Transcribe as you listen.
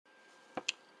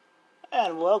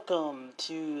And welcome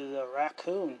to the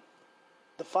raccoon.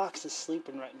 The fox is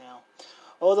sleeping right now.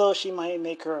 Although she might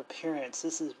make her appearance,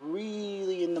 this is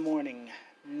really in the morning.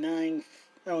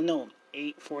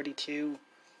 8:42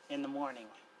 in the morning.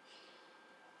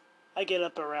 I get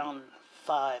up around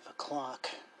 5 o'clock.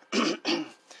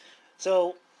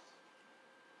 So,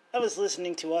 I was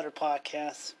listening to other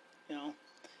podcasts,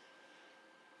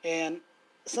 and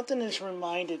something just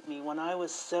reminded me when I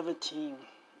was 17.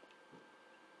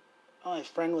 My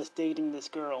friend was dating this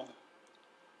girl.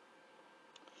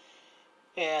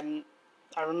 And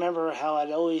I remember how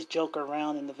I'd always joke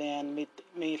around in the van,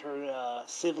 made her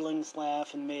siblings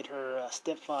laugh and made her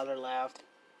stepfather laugh,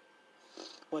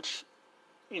 which,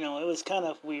 it was kind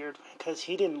of weird because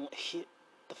the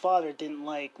father didn't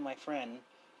like my friend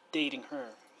dating her.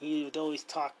 He would always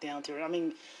talk down to her. I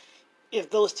mean, if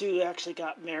those two actually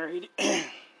got married,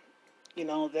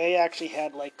 they actually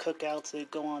had like cookouts.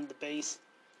 They'd go on the base.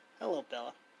 Hello,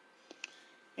 Bella.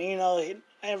 And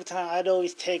every time I'd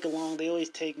always take along, they always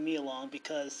take me along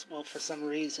because, well, for some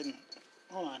reason,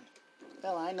 hold on,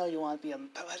 Bella, I know you want to be on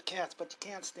the podcast, but you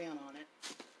can't stand on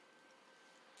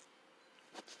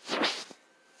it.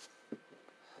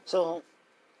 So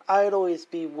I'd always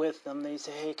be with them. They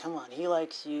say, hey, come on, he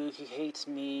likes you, he hates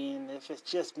me, and if it's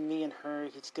just me and her,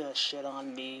 he's gonna shit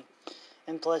on me.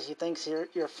 And plus, he thinks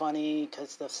you're funny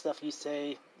because the stuff you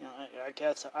say. I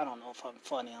guess I don't know if I'm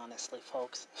funny, honestly,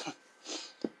 folks.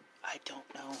 I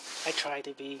don't know. I try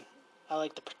to be. I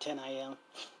like to pretend I am.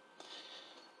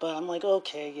 But I'm like,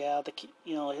 okay, yeah,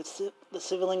 the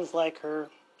siblings like her,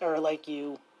 or like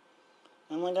you.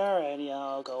 I'm like, alright, yeah,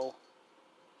 I'll go.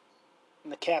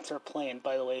 And the cats are playing,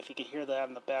 by the way, if you can hear that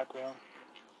in the background.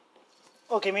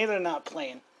 Okay, maybe they're not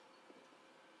playing.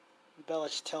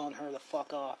 Bella's telling her to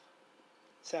fuck off.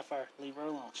 Sapphire, leave her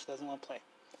alone. She doesn't want to play.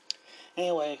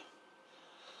 Anyway,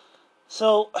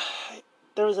 so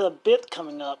there was a bit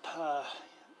coming up.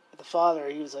 The father,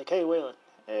 he was like, hey, Waylon.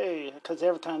 Hey, because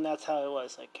every time that's how it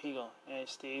was. Like, he go, hey,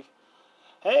 Steve.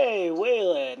 Hey,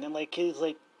 Waylon. And like, he's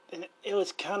like, and it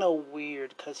was kind of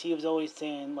weird because he was always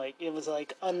saying, like, it was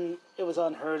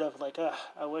unheard of. Like,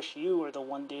 I wish you were the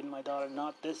one dating my daughter,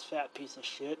 not this fat piece of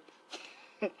shit.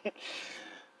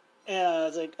 And I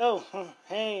was like, oh,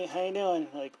 hey, how you doing?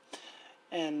 Like,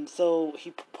 and so he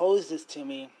proposed this to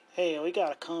me. Hey, we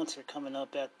got a concert coming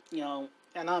up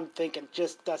and I'm thinking,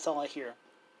 just that's all I hear,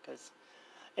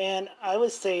 and I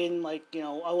was saying, like,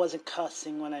 I wasn't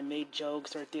cussing when I made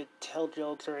jokes or did tell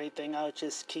jokes or anything. I was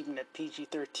just keeping it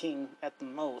PG-13 at the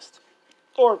most,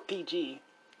 or PG,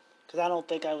 because I don't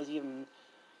think I was even,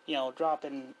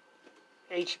 dropping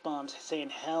H bombs, saying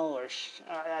hell or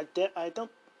I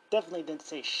don't definitely didn't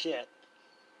say shit,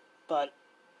 but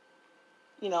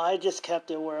I just kept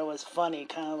it where it was funny,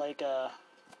 kind of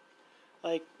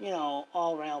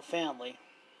all around family.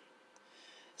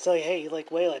 So hey, like,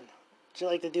 Waylon, would you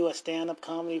like to do a stand-up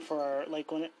comedy for our, like,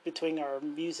 between our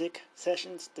music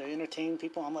sessions to entertain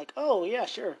people? I'm like, oh yeah,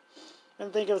 sure. I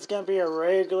didn't think it was gonna be a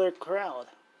regular crowd.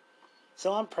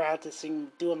 So I'm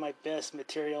practicing, doing my best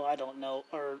material. I don't know,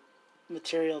 or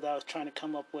material that I was trying to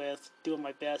come up with, doing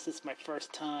my best. It's my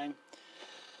first time.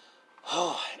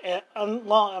 Oh, and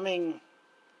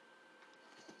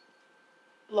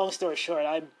long story short,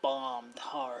 I bombed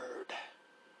hard.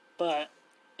 But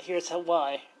here's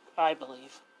why, I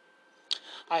believe.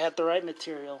 I had the right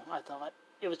material, I thought.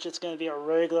 It was just going to be a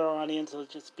regular audience. It would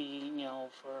just be,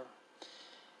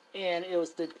 and it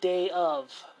was the day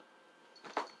of.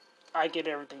 I get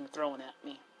everything thrown at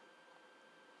me.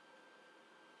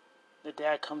 The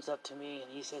dad comes up to me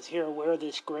and he says, here, wear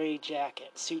this gray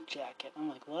jacket, suit jacket. I'm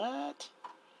like, what?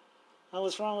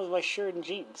 What's wrong with my shirt and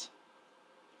jeans?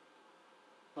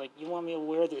 Like, you want me to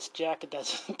wear this jacket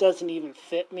that doesn't even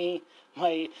fit me?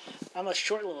 I'm a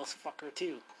short little fucker,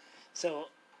 too. So,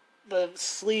 the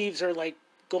sleeves are, like,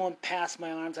 going past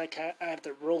my arms. I have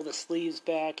to roll the sleeves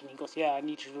back. And he goes, yeah, I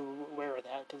need you to wear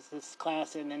that because this is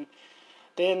class. And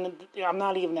then I'm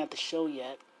not even at the show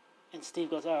yet. And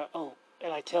Steve goes, oh.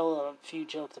 And I tell a few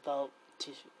jokes to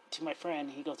my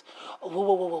friend. He goes, oh,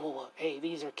 whoa. Hey,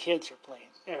 these are kids you're playing.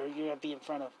 Or you're going to be in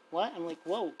front of. What? I'm like,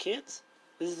 whoa, kids?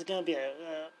 This is going to be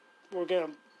we're going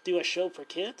to do a show for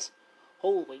kids?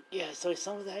 Holy, yeah, so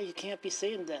some of that, you can't be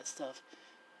saying that stuff.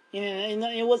 And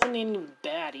it wasn't even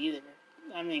bad either.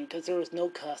 I mean, because there was no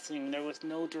cussing, there was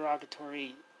no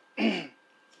derogatory,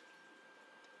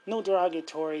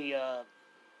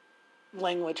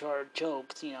 language or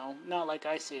jokes, not like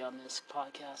I say on this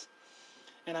podcast.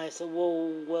 And I said,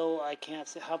 well, I can't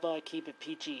say, how about I keep it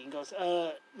PG? He goes,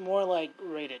 more like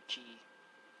rated G.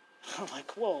 I'm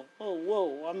like, whoa,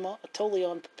 I'm not totally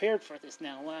unprepared for this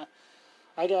now.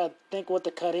 I gotta think what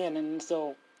to cut in, and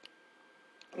so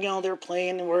they're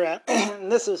playing, and we're at,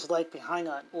 and this is like behind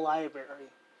a library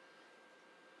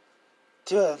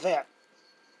to an event,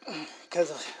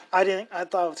 because I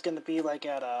thought it was gonna be like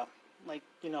at a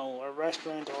a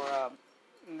restaurant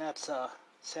and that's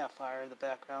Sapphire in the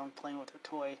background playing with her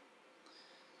toy,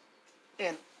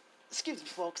 and excuse me,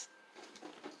 folks,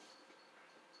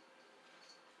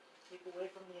 keep away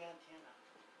from the antenna.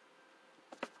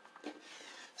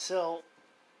 So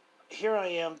here I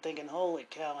am thinking, holy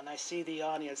cow, and I see the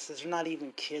audience. There's not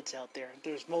even kids out there.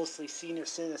 There's mostly senior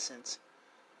citizens.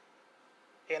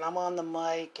 And I'm on the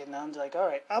mic, and I'm like, all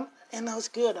right, and that was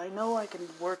good. I know I can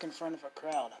work in front of a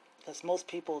crowd, because most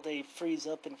people, they freeze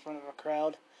up in front of a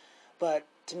crowd. But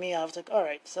to me, I was like, all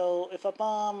right, so if I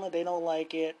bomb, they don't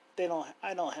like it,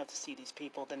 I don't have to see these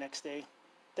people the next day.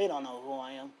 They don't know who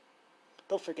I am.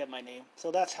 They'll forget my name.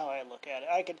 So that's how I look at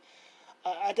it.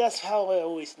 That's how I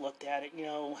always looked at it.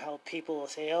 How people will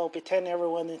say, oh, pretend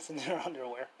everyone is in their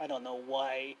underwear. I don't know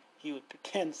why you would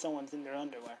pretend someone's in their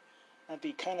underwear. I'd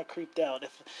be kind of creeped out.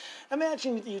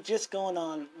 Imagine you just going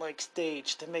on like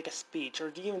stage to make a speech,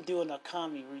 or even doing a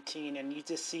comedy routine, and you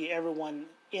just see everyone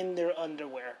in their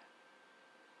underwear.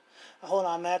 Hold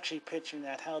on, I'm actually picturing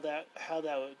how that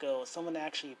would go. Someone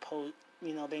actually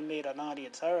they made an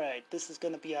audience. All right, this is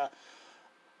gonna be a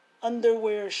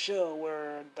underwear show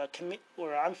where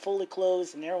I'm fully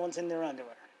clothed and everyone's in their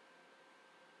underwear.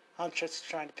 I'm just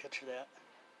trying to picture that.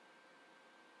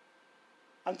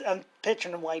 I'm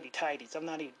picturing whitey tighties. I'm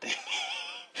not even thinking.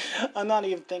 I'm not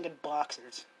even thinking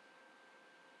boxers.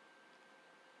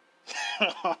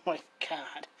 Oh my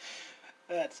god,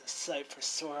 that's a sight for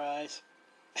sore eyes.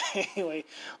 Anyway,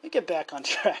 let me get back on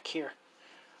track here.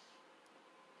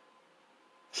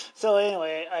 So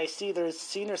anyway, I see there's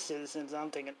senior citizens.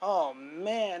 I'm thinking, oh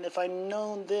man, if I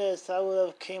known this, I would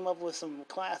have came up with some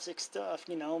classic stuff.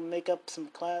 Make up some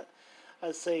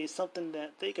I'd say something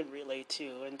that they could relate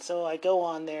to. And so I go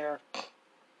on there,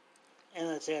 and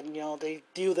I said, they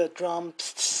do the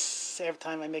drums every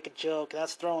time I make a joke.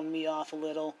 That's throwing me off a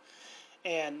little.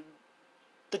 And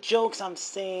the jokes I'm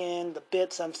saying, the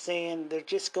bits I'm saying, they're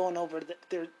just going over.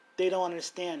 They don't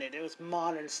understand it. It was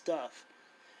modern stuff.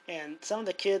 And some of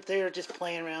the kids, they were just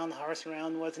playing around, horsing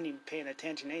around, wasn't even paying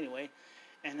attention anyway.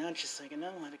 And I'm just thinking, I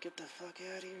want to get the fuck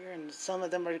out of here. And some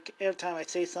of them are, every time I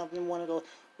say something, one of go,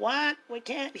 what? We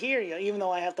can't hear you. Even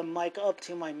though I have the mic up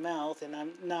to my mouth and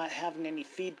I'm not having any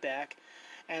feedback.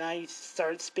 And I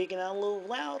start speaking out a little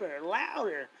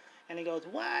louder. And he goes,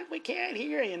 what? We can't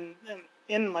hear you. And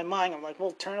in my mind, I'm like,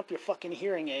 well, turn up your fucking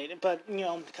hearing aid. But,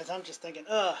 because I'm just thinking,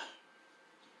 ugh.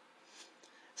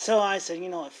 So I said,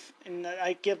 and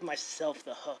I give myself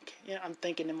the hook. I'm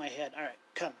thinking in my head, all right,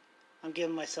 come. I'm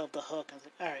giving myself the hook. I was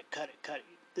like, all right, cut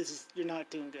it. You're not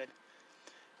doing good.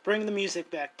 Bring the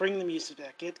music back. Get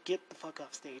the fuck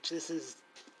off stage.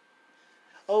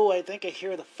 Oh, I think I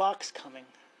hear the fox coming,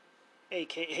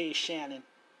 a.k.a. Shannon.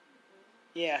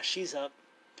 Yeah, she's up.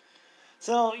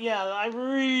 So, yeah, I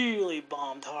really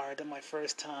bombed hard on my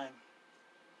first time.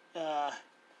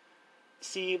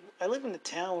 See, I live in a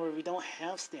town where we don't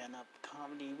have stand-up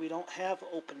comedy. We don't have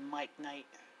open mic night.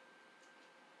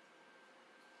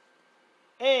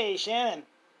 Hey, Shannon.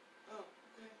 Oh,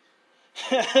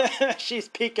 okay. She's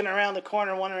peeking around the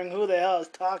corner wondering who the hell I was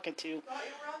talking to. Thought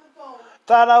you were on the phone.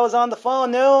 Thought I was on the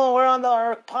phone. No, we're on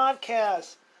our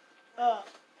podcast.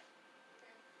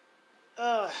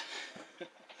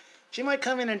 She might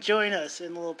come in and join us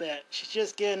in a little bit. She's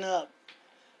just getting up.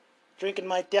 Drinking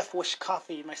my Death Wish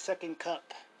coffee, my second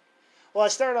cup. Well, I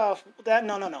started off that.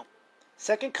 No.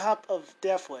 Second cup of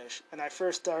Death Wish, and I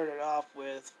first started off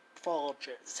with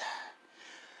Folgers.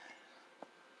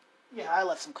 Yeah, I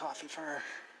left some coffee for her.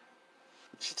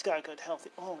 She's got a good healthy.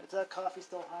 Oh, is that coffee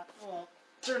still hot? Oh,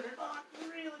 turn it on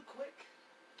really quick.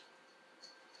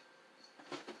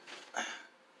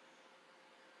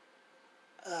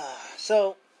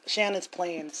 So Shannon's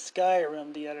playing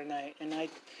Skyrim the other night, and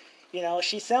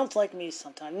she sounds like me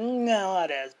sometimes. Not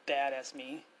as bad as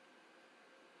me,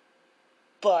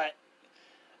 but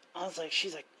I was like,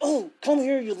 she's like, oh, come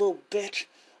here, you little bitch.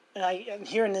 And I'm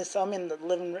hearing this. I'm in the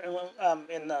living room.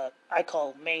 I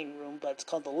call main room, but it's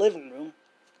called the living room.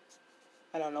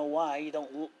 I don't know why you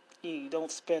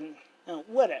don't spend,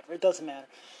 whatever. It doesn't matter.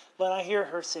 But I hear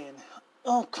her saying,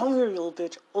 "Oh, come here, you little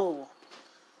bitch. Oh,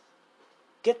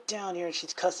 get down here." And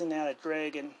she's cussing out a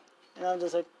dragon, and I'm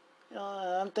just like,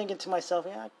 I'm thinking to myself,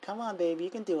 yeah, come on, baby, you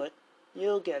can do it.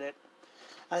 You'll get it.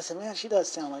 I said, man, she does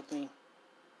sound like me,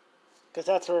 because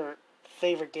that's her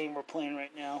favorite game we're playing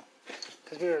right now.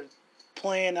 Because we were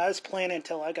playing. I was playing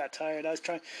until I got tired. I was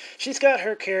trying. She's got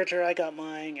her character. I got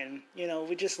mine, and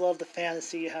we just love the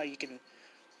fantasy. How you can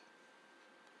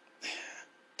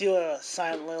do a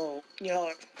silent little,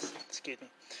 excuse me.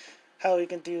 How you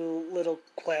can do little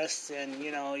quests, and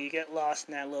you get lost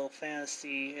in that little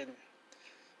fantasy, and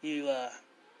you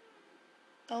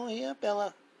oh yeah,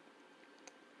 Bella.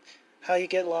 How you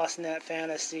get lost in that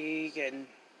fantasy, and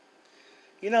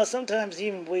sometimes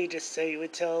even we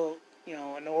tell,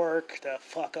 an orc to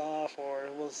fuck off, or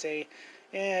we'll say,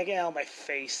 yeah, get out of my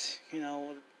face,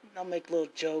 I'll make little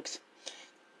jokes.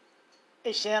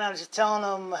 Hey, Shannon, I was just telling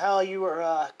them how you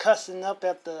were cussing up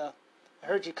at I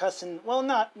heard you cussing, well,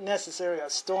 not necessarily a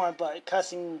storm, but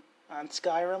cussing on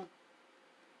Skyrim.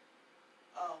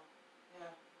 Oh,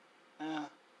 yeah.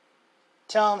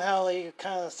 Tell them how you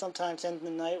kind of sometimes end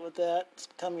the night with that. It's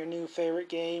become your new favorite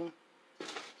game.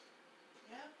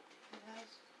 Yeah, it has.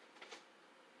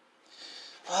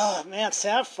 Oh, man,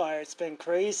 Sapphire, it's been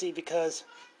crazy because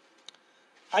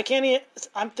I can't even,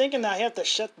 I'm thinking I have to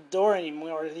shut the door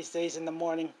anymore these days in the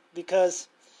morning because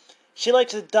she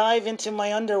likes to dive into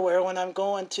my underwear when I'm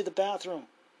going to the bathroom.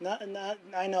 Not,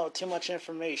 I know, too much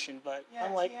information, but Yeah,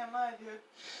 I'm like, TMI, dude.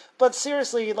 but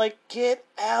seriously, like, get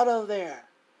out of there.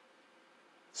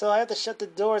 So I have to shut the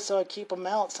door so I keep them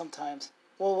out sometimes.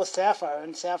 Well, with Sapphire,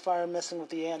 and Sapphire messing with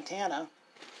the antenna.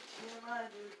 TMI,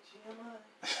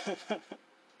 dude, TMI.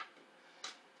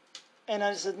 And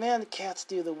I said, man, the cats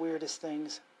do the weirdest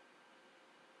things.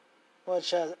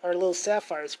 Which our little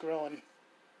Sapphire's growing.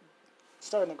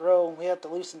 Starting to grow, and we have to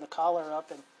loosen the collar up,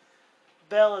 and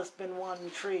Bella's been wanting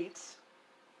treats.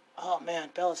 Oh man,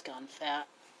 Bella's gone fat.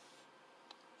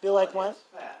 Feel like What is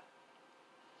fat?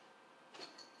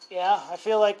 Yeah, I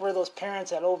feel like we're those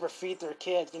parents that overfeed their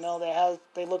kids.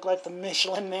 They look like the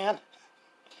Michelin Man.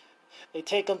 They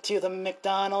take them to the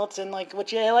McDonald's and like,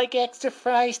 would you like extra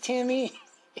fries, Timmy?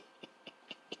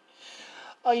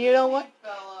 Oh, you don't want,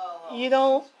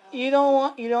 you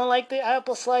don't like the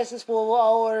apple slices? Well,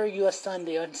 I'll order you a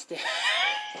sundae instead.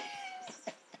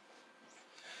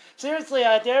 Seriously,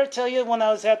 I dare tell you, when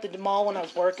I was at the mall when I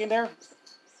was working there,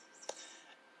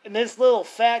 and this little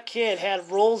fat kid had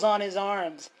rolls on his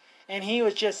arms, and he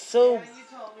was just so. Yeah, you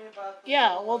told me about the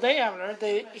Yeah, well, they haven't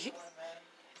heard.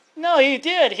 No, he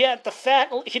did. He had the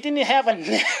fat. He didn't have a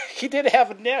neck. He did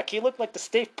have a neck. He looked like the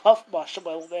Stay Puft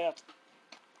Marshmallow Man.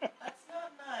 That's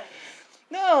not nice.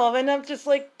 No, and I'm just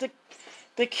like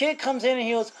the kid comes in and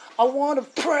he goes, "I want a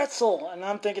pretzel," and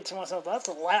I'm thinking to myself, "That's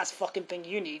the last fucking thing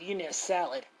you need. You need a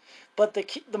salad." But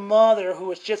the mother, who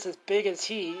was just as big as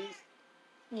he,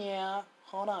 yeah,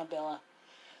 hold on, Bella.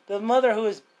 The mother, who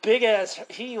was big as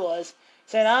he was,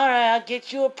 said, "All right, I'll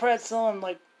get you a pretzel,"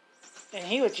 and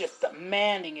he was just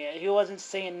demanding it. He wasn't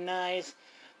saying nice.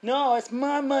 No, it's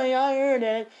my money. I earned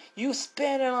it. You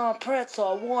spent it on a pretzel.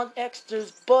 I want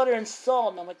extras, butter and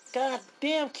salt. And I'm like, God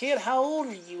damn, kid, how old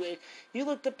are you? You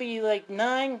look to be like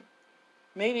 9,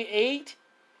 maybe 8.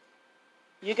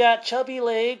 You got chubby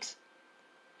legs,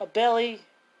 a belly.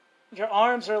 Your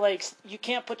arms are like, you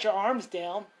can't put your arms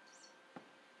down.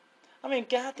 I mean,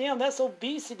 goddamn, that's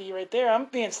obesity right there. I'm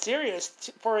being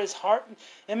serious for his heart.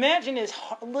 Imagine his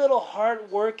little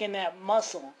heart working that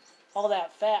muscle, all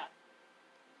that fat.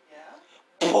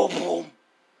 Yeah. Boom, boom,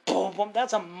 boom, boom.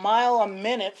 That's a mile a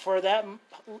minute for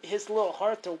his little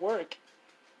heart to work.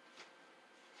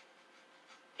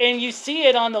 And you see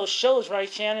it on those shows, right,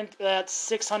 Shannon? That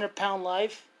 600-pound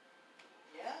life.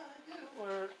 Yeah, I do.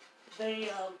 Where they,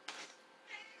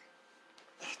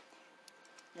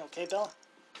 you okay, Bella?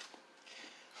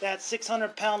 That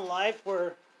 600-pound life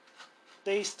where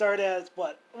they start as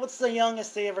what? What's the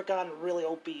youngest they ever gotten really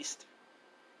obese?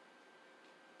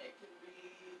 It could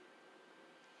be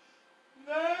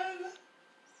 9.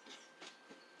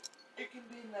 It can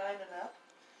be 9 and up.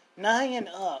 9 and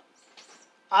up.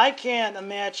 I can't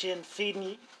imagine feeding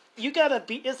you. You gotta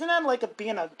be. Isn't that like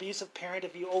being an abusive parent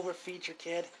if you overfeed your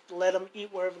kid? Let them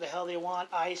eat wherever the hell they want,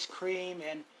 ice cream,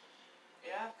 and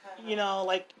Yeah, kind of.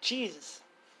 like Jesus.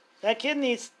 That kid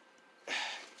needs.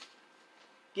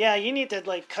 Yeah, you need to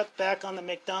like cut back on the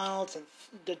McDonald's and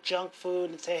the junk food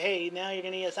and say, hey, now you're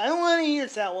gonna eat this. I don't want to eat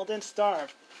this. Well, then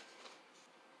starve.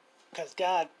 Cause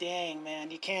god dang, man,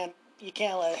 you can't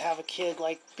have a kid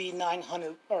like be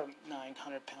 900 or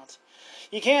 900 pounds.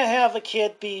 You can't have a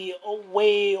kid be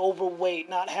way overweight,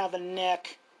 not have a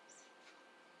neck.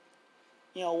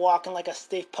 Walking like a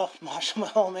Stay Puft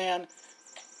Marshmallow Man.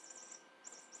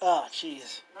 Oh,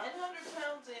 jeez. 900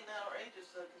 pounds ain't outrageous,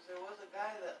 though, because there was a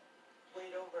guy that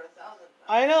weighed over 1,000 pounds.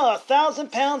 I know,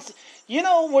 1,000 pounds. You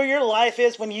know where your life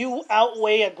is when you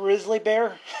outweigh a grizzly bear?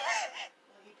 Well,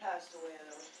 he passed away,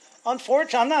 though.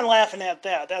 Unfortunate. I'm not laughing at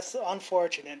that. That's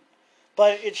unfortunate.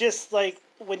 But it's just like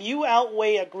when you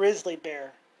outweigh a grizzly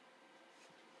bear,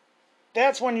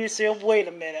 that's when you say, wait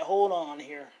a minute, hold on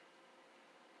here.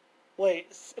 Wait,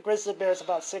 a grizzly bear is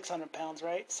about 600 pounds,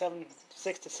 right?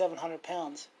 6 to 700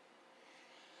 pounds.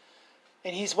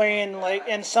 And he's weighing like,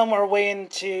 and some are weighing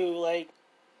to like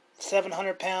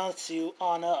 700 pounds to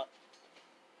on up.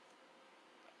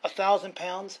 1,000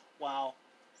 pounds? Wow.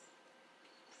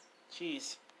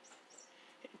 Jeez.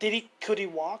 Could he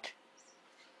walk?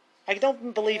 I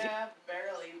don't believe. Yeah,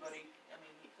 barely, but he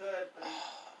could, but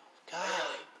God.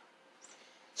 barely.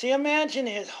 See, imagine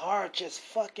his heart just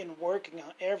fucking working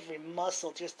on every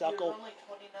muscle just He up. was only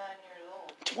 29 years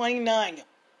old. 29.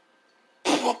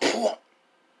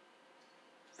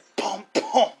 Pum,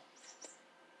 pum.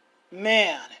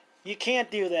 Man, you can't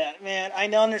do that, man. I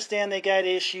understand they got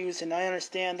issues, and I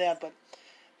understand that, but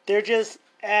they're just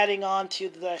adding on to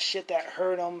the shit that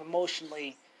hurt them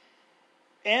emotionally.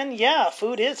 And yeah,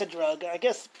 food is a drug. I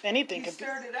guess anything He could be.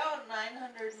 started out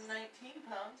 919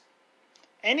 pounds.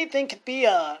 Anything could be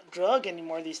a drug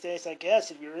anymore these days, I guess,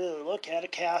 if you really look at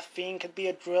it. Caffeine could be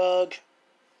a drug.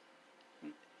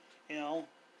 You know.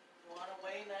 You want to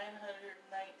weigh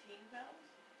 919 pounds?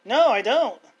 No, I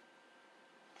don't.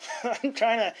 I'm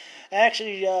trying to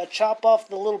actually chop off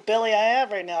the little belly I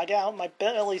have right now. I got my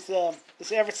belly's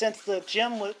ever since the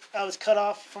gym I was cut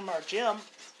off from our gym.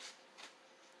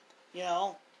 You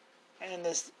know, and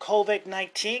this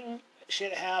COVID-19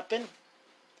 shit happened,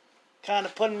 kind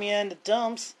of putting me in the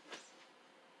dumps.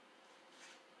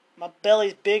 My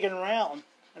belly's big and round.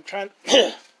 I'm trying.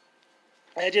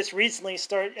 I just recently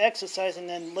started exercising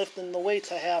and lifting the weights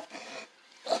I have.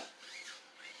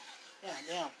 Yeah,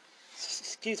 damn.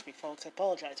 Excuse me, folks. I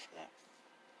apologize for that.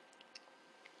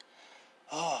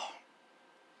 Oh.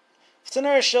 It's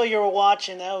another show you were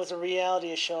watching. That was a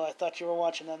reality show. I thought you were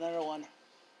watching another one.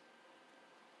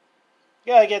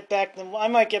 Gotta get back. I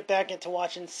might get back into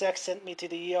watching Sex Sent Me to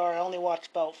the ER. I only watched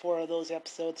about 4 of those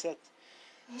episodes.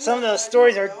 Some of those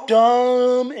stories are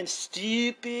dumb and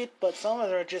stupid, but some of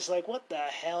them are just like, what the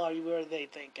hell were they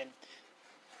thinking?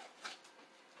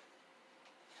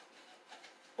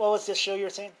 What was this show you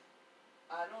were saying?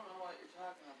 I don't know what you're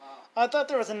talking about. I thought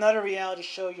there was another reality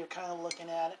show you're kind of looking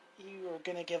at. You were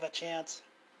going to give a chance.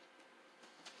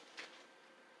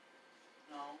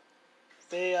 No.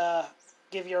 They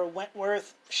give your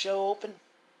Wentworth show open.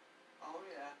 Oh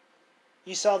yeah.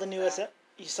 You saw the new episode?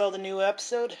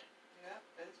 Yep,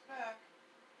 it's back.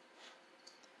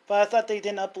 But I thought they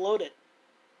didn't upload it.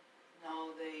 No,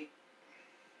 they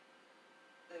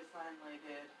finally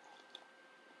did.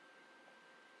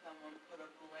 Someone put up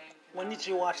a link. When did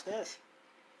you watch this?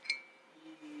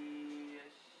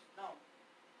 Yes. No.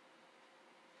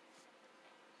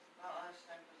 Not last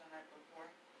time, but the night before.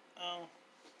 Oh.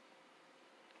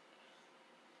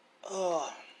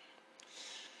 Oh.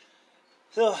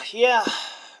 So, yeah.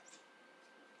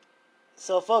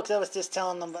 So, folks, I was just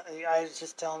telling them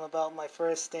about my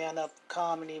first stand-up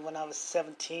comedy when I was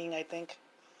 17, I think.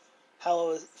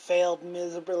 How it failed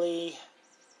miserably.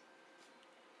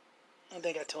 I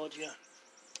think I told you.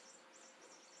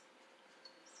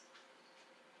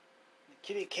 The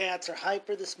kitty cats are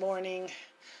hyper this morning.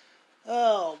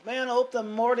 Oh, man, I hope the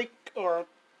Nordic or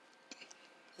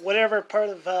whatever part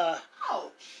of Ouch!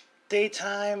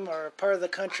 daytime or part of the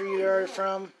country you're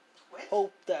from, Quit.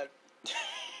 hope that...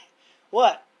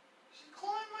 What? She's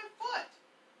clawing my foot.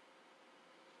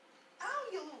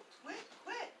 Ow, you little twit,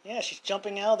 quit. Yeah, she's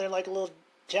jumping out there like a little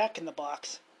jack in the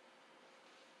box.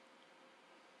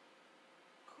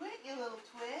 Quit, you little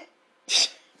twit.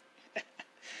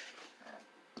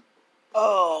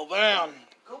 Oh, man.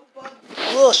 Go bug.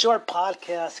 A little short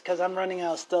podcast because I'm running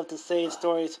out of stuff to say and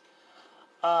stories.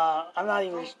 I'm not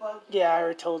even... Yeah, I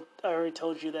already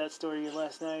told you that story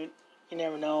last night. You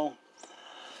never know.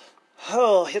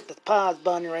 Oh, hit the pause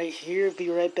button right here. Be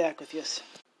right back with you.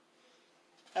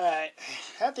 Alright,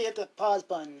 have to hit the pause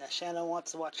button. Shannon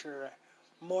wants to watch her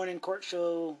morning court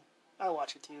show. I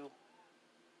watch it too.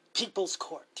 People's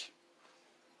Court.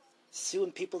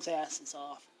 Suing people's asses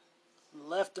off.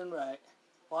 Left and right.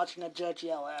 Watching a judge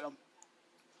yell at them.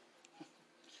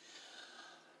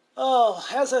 Oh,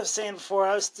 as I was saying before,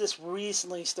 I was just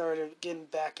recently started getting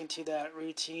back into that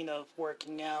routine of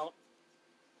working out.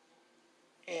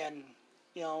 And,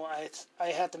 you know, I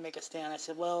had to make a stand. I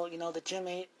said, well, you know, the gym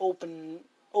ain't opening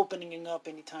up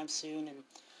anytime soon. And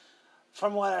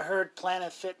from what I heard,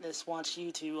 Planet Fitness wants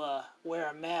you to wear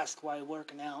a mask while you're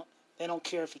working out. They don't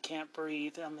care if you can't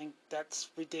breathe. I mean, that's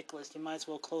ridiculous. You might as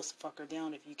well close the fucker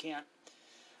down if you can't.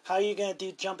 How are you going to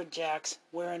do jumping jacks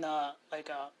wearing a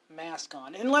mask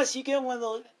on? Unless you get one of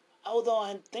those... although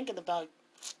I'm thinking about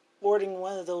ordering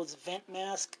one of those vent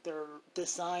masks. They're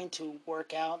designed to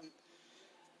work out.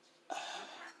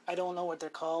 I don't know what they're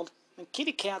called. And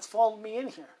kitty cats followed me in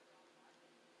here.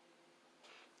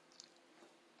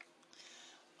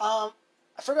 I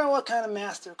forgot what kind of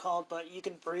mask they're called, but you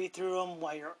can breathe through them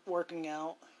while you're working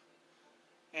out.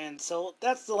 And so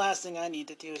that's the last thing I need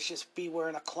to do is just be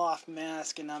wearing a cloth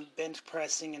mask and I'm bench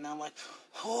pressing and I'm like,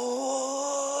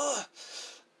 oh,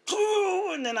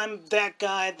 and then I'm that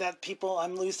guy that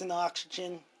I'm losing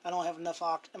oxygen. I don't have enough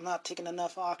I'm not taking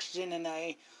enough oxygen and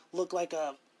I look like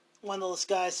one of those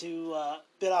guys who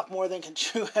bit off more than can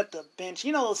chew at the bench.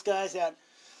 You know those guys that,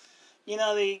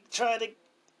 they try to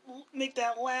make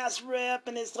that last rep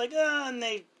and it's like, and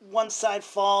one side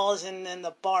falls and then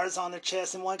the bar's on their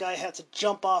chest and one guy has to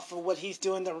jump off of what he's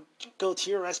doing to go to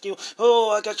your rescue. Oh,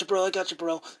 I got you, bro.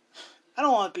 I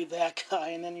don't want to be that guy.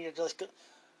 And then you're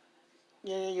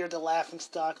the laughing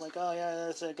stock, like, oh yeah,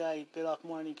 that's a guy who bit off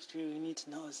more than he could chew. He needs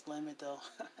to know his limit though.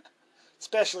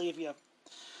 especially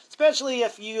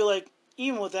if you like,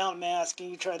 even without a mask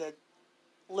and you try to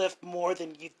lift more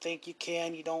than you think you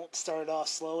can. You don't start off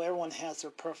slow. Everyone has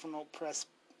their personal preference.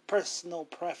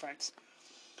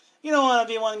 You don't want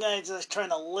to be one guy just trying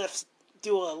to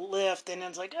do a lift, and then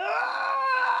it's like,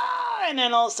 ah, and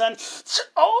then all of a sudden,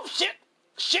 oh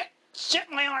shit,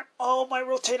 my arm, oh my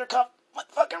rotator cuff, my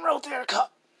fucking rotator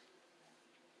cuff.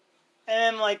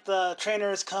 And then, like, the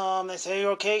trainers come, they say,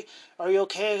 are you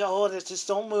okay? Oh, just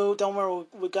don't move, don't worry,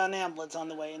 we got an ambulance on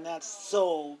the way, and that's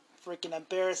so freaking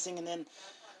embarrassing. And then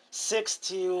 6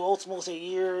 to almost a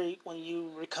year, when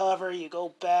you recover, you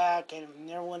go back, and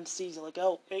everyone sees you like,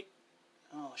 oh, hey,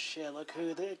 oh shit, look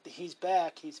he's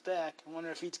back. I wonder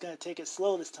if he's gonna take it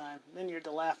slow this time. And then you're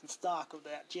the laughing stock of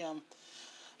that gym.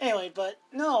 Anyway, but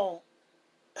no,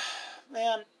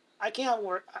 man, I can't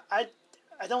work.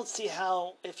 I don't see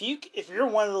how if you're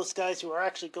one of those guys who are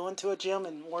actually going to a gym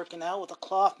and working out with a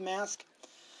cloth mask,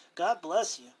 God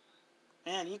bless you,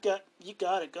 man. You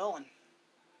got it going.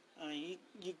 I mean,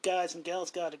 you guys and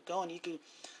gals got it going. You can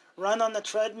run on the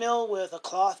treadmill with a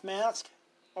cloth mask,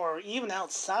 or even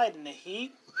outside in the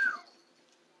heat.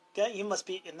 You must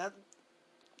be in that.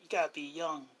 You gotta be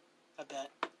young, I bet.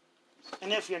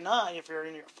 And if you're not, if you're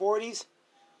in your 40s,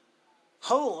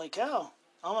 holy cow!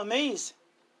 I'm amazed.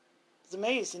 It's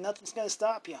amazing. Nothing's gonna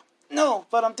stop you. No,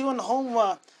 but I'm doing home.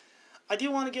 I do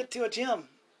want to get to a gym.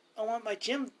 I want my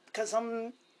gym because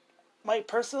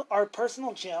our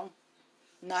personal gym.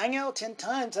 9 out of 10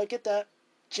 times I get that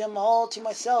gym all to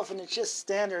myself, and it's just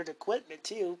standard equipment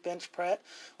too. Bench press.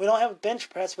 We don't have a bench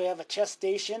press. We have a chest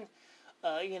station,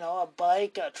 a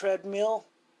bike, a treadmill,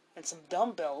 and some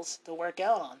dumbbells to work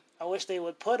out on. I wish they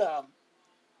would put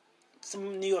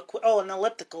some new equipment. Oh, an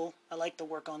elliptical. I like to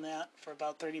work on that for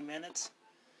about 30 minutes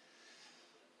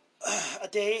a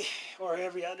day or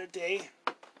every other day.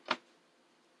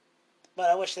 But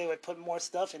I wish they would put more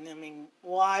stuff in. I mean,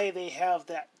 why they have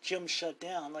that gym shut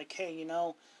down? Like, hey, I'm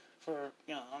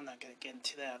not going to get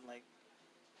into that. Like,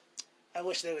 I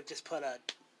wish they would just put a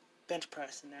bench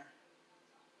press in there.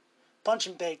 Punch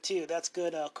and bag, too. That's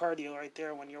good cardio right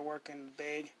there when you're working the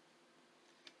bag.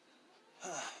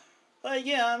 But,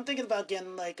 yeah, I'm thinking about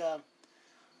getting, like,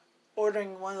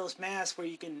 ordering one of those masks where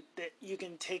you can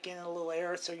take in a little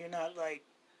air so you're not, like,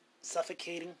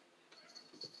 suffocating.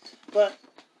 But,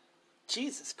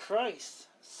 Jesus Christ.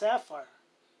 Sapphire.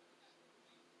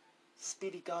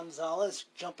 Speedy Gonzalez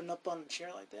jumping up on the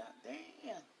chair like that.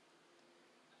 Damn.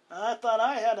 I thought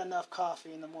I had enough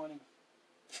coffee in the morning.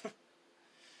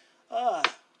 The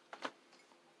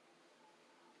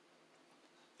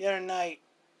other night,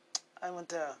 I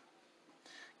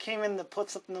came in to put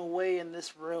something away in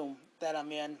this room that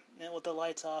I'm in, with the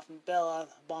lights off, and Bella,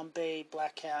 Bombay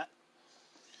Black Cat,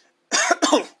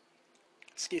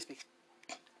 excuse me,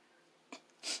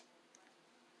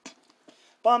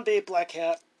 Bombay Black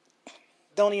Cat,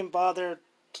 don't even bother,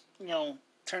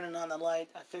 turning on the light.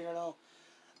 I figured,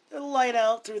 the light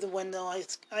out through the window.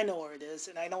 I know where it is,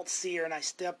 and I don't see her, and I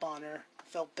step on her. I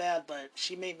felt bad, but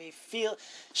she made me feel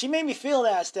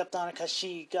that I stepped on her because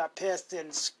she got pissed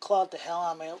and clawed the hell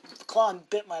out of my claw and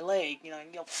bit my leg.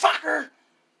 Fucker.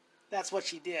 That's what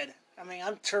she did. I mean,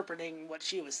 I'm interpreting what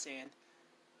she was saying.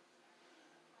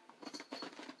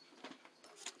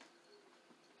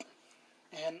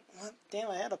 And damn,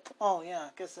 I had I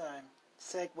guess I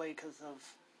segue because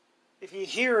of if you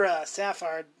hear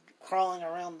Sapphire crawling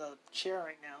around the chair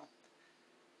right now.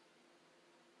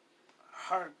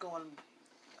 Heart going,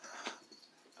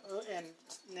 and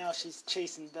now she's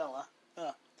chasing Bella.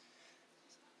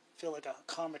 Feel like a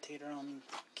commentator on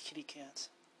kitty cats.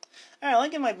 Alright, let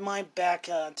me get my mind back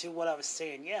to what I was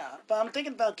saying. Yeah, but I'm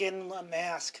thinking about getting a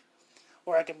mask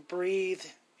where I can breathe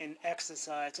and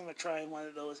exercise. I'm going to try one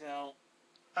of those out.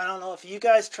 I don't know if you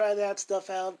guys try that stuff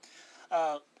out.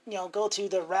 Go to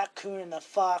the Raccoon and the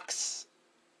Fox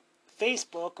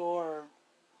Facebook, or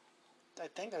I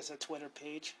think there's a Twitter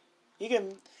page. You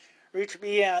can reach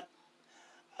me at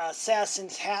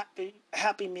Assassin's Happy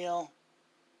Meal.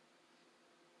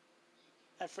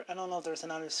 I don't know if there's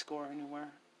an underscore anywhere.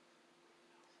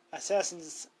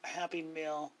 Assassin's Happy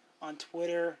Meal on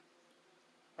Twitter,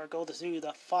 or go to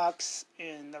the Fox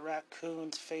and the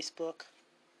Raccoon's Facebook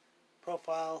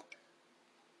profile.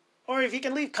 Or if you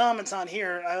can leave comments on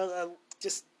here, I'll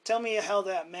just tell me how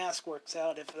that mask works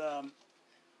out. If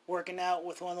working out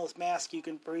with one of those masks, you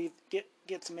can breathe, get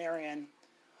some air in.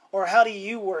 Or how do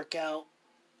you work out?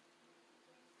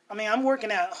 I mean, I'm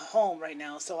working at home right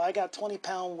now, so I got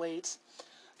 20-pound weights.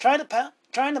 Trying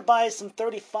to buy some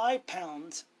 35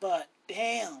 pounds, but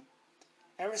damn,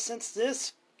 ever since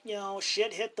this,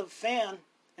 shit hit the fan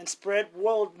and spread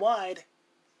worldwide,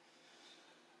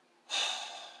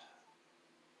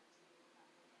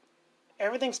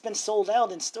 everything's been sold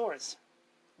out in stores.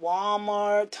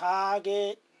 Walmart,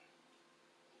 Target,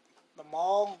 the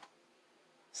mall.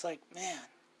 It's like, man,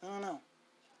 I don't know.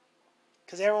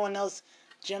 Because everyone knows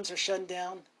gyms are shutting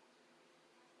down.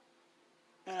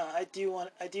 I know,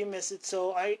 I do miss it.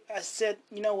 So I said,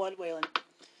 you know what, Waylon?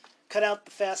 Cut out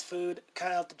the fast food,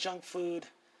 cut out the junk food,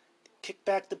 kick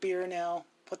back the beer now,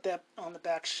 put that on the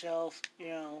back shelf,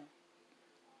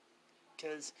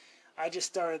 because I just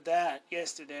started that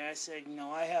yesterday. I said,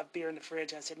 I have beer in the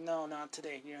fridge. I said, no, not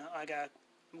today.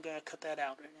 I'm gonna cut that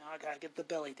out right now. I gotta get the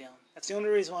belly down. That's the only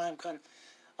reason why I'm cut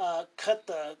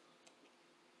the.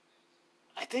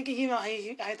 I think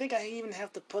I even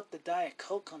have to put the Diet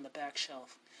Coke on the back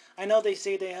shelf. I know they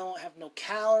say they don't have no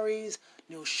calories,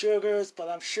 no sugars, but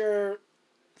I'm sure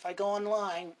if I go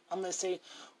online, I'm gonna say,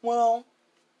 well,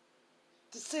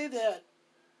 to say that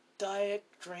diet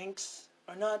drinks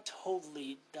are not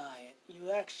totally diet.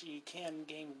 You actually can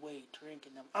gain weight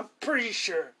drinking them. I'm pretty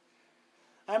sure.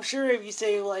 I'm sure if you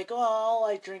say, like, oh, all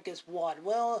I drink is water.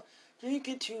 Well,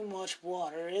 drinking too much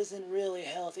water isn't really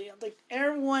healthy. Like,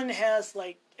 everyone has,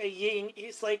 like, a yin.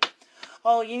 It's like,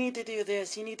 oh, you need to do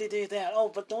this, you need to do that. Oh,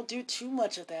 but don't do too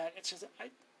much of that. It's just, I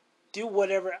do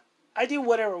whatever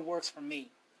works for me.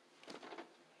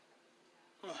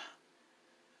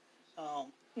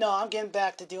 No, I'm getting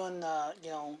back to doing,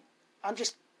 I'm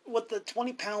just, with the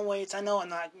 20-pound weights, I know I'm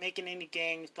not making any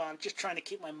gains, but I'm just trying to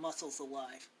keep my muscles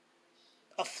alive,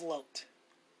 afloat.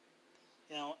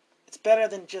 It's better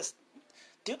than just,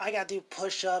 I gotta do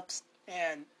push-ups,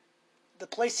 and the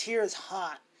place here is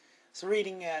hot. It's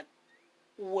reading at,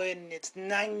 when it's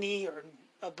 90 or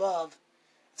above,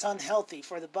 it's unhealthy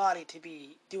for the body to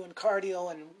be doing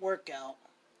cardio and workout.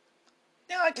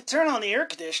 Now I could turn on the air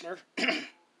conditioner.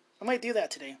 I might do that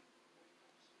today.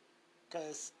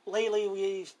 Because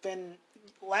lately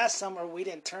last summer we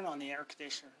didn't turn on the air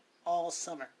conditioner all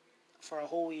summer for a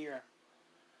whole year.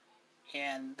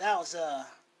 And that was a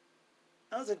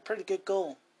pretty good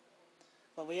goal.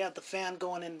 But we have the fan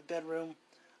going in the bedroom.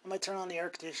 I might turn on the air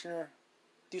conditioner,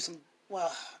 do some,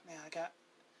 man,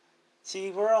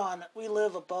 we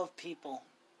live above people.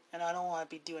 And I don't want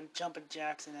to be doing jumping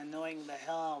jacks and annoying the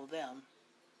hell out of them.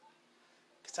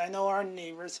 Because I know our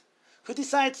neighbors who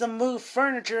decides to move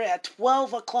furniture at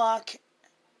 12 o'clock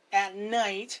at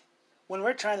night when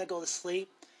we're trying to go to sleep.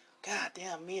 God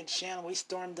damn, me and Shannon, we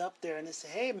stormed up there and they said,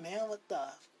 hey man, what the...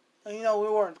 we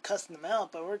weren't cussing them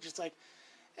out, but we're just like,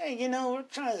 hey, we're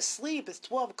trying to sleep. It's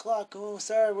 12 o'clock. Oh,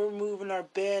 sorry, we're moving our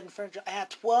bed and furniture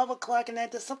at 12 o'clock at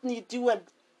night. That's something you do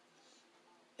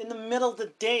in the middle of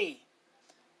the day.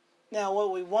 Now,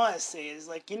 what we want to say is,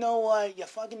 like, you know what? You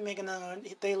fucking make another...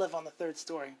 They live on the third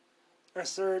story. Or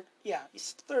third... Yeah,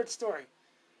 it's third story.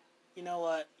 You know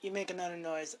what? You make another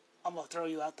noise, I'm gonna throw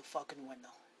you out the fucking window.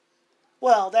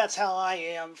 Well, that's how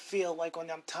I feel like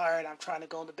when I'm tired, I'm trying to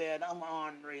go to bed, I'm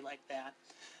ornery like that.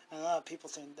 And a lot of people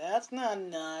saying, that's not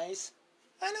nice.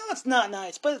 I know it's not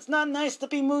nice, but it's not nice to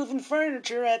be moving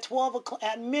furniture at 12 o'clock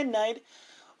at midnight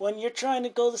when you're trying to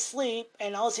go to sleep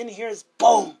and all you hear is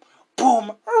boom,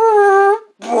 boom,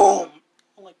 boom.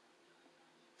 I'm like,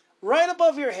 right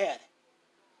above your head.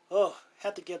 Oh,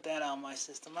 had to get that out of my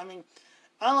system. I mean,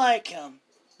 I like him.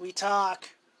 We talk,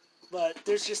 but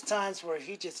there's just times where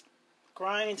he just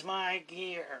grinds my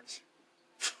gears.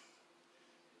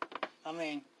 I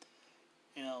mean,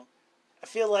 I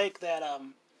feel like that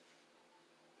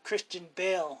Christian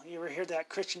Bale. You ever hear that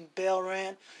Christian Bale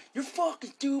rant? You're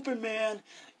fucking stupid, man.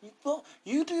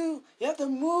 You have to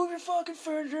move your fucking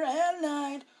furniture at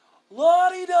night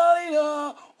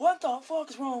La-di-da-di-da. What the fuck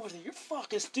is wrong with you? You're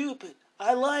fucking stupid.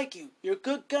 I like you. You're a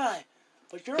good guy.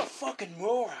 But you're a fucking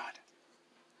moron.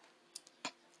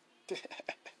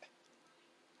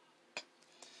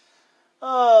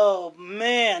 Oh,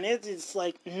 man. It is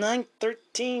like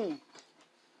 9:13.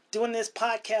 Doing this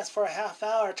podcast for a half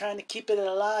hour. Trying to keep it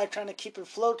alive. Trying to keep it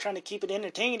afloat. Trying to keep it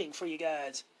entertaining for you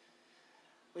guys.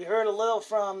 We heard a little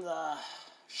from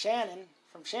Shannon.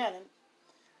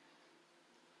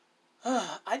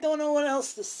 I don't know what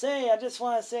else to say. I just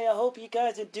want to say I hope you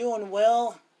guys are doing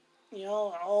well. You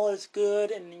know, all is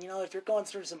good. And, you know, if you're going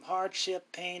through some hardship,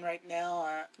 pain right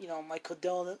now, you know, my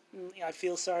condolence. I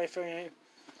feel sorry for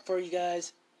you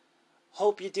guys.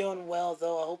 Hope you're doing well,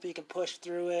 though. I hope you can push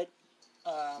through it.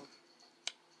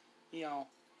 You know,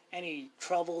 any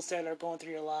troubles that are going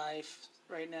through your life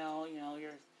right now, you know,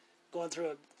 you're going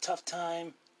through a tough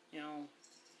time. You know,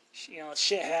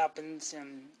 shit happens,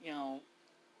 and, you know,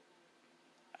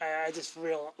 I just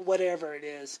feel, whatever it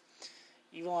is,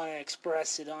 you want to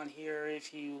express it on here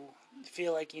if you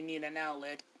feel like you need an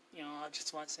outlet. You know, I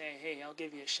just want to say, hey, I'll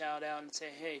give you a shout out and say,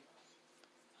 hey,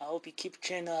 I hope you keep your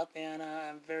chin up, and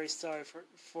I'm very sorry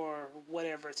for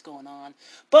whatever's going on.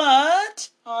 But,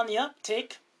 on the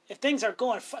uptick, if things are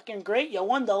going fucking great, you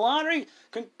won the lottery,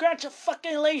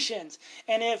 congratulations.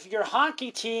 And if your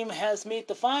hockey team has made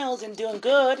the finals and doing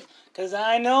good, because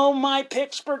I know my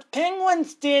Pittsburgh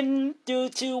Penguins didn't do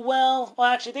too well. Well,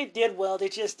 actually, they did well, they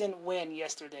just didn't win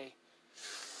yesterday.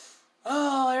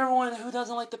 Oh, everyone who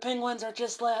doesn't like the Penguins are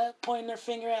just pointing their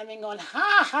finger at me and going,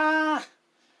 ha ha!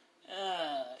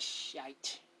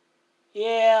 Shite.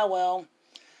 Yeah, well,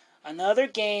 another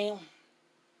game.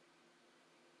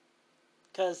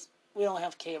 Because we don't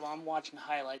have cable. I'm watching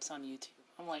highlights on YouTube.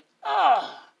 I'm like,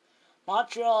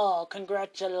 Montreal,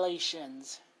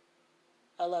 congratulations.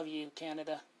 I love you,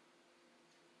 Canada.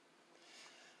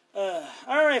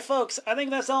 Alright, folks. I think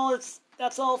that's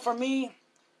all for me.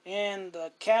 And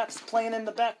the cat's playing in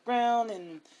the background.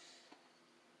 And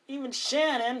even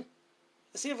Shannon.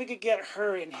 Let's see if we could get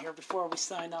her in here before we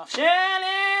sign off.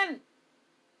 Shannon!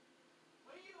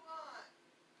 What do you want?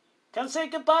 Come say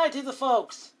goodbye to the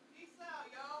folks. Peace out,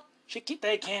 y'all.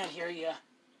 They can't hear you.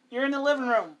 You're in the living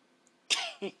room.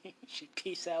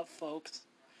 Peace out, folks.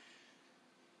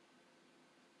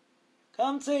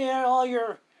 Come to here, all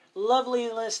your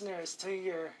lovely listeners, to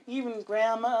your even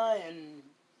grandma and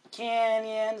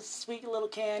Canyon, sweet little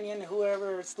Canyon,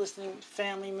 whoever is listening,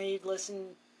 family may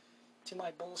listen to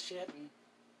my bullshit, and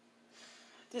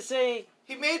to say,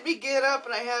 He made me get up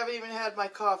and I haven't even had my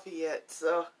coffee yet,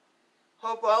 so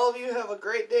hope all of you have a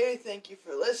great day. Thank you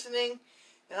for listening,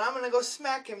 and I'm going to go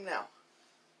smack him now.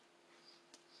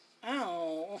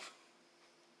 ow,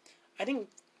 I didn't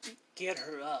get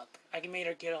her up. I made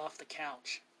her get off the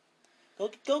couch.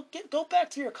 Go back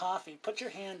to your coffee. Put your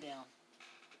hand down.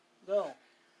 Go.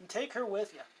 And take her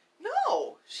with you.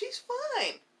 No, she's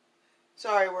fine.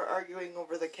 Sorry, we're arguing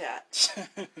over the cat.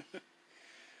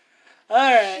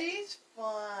 Alright. She's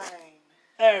fine.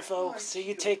 Alright, folks. So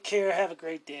you take care. Have a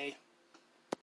great day.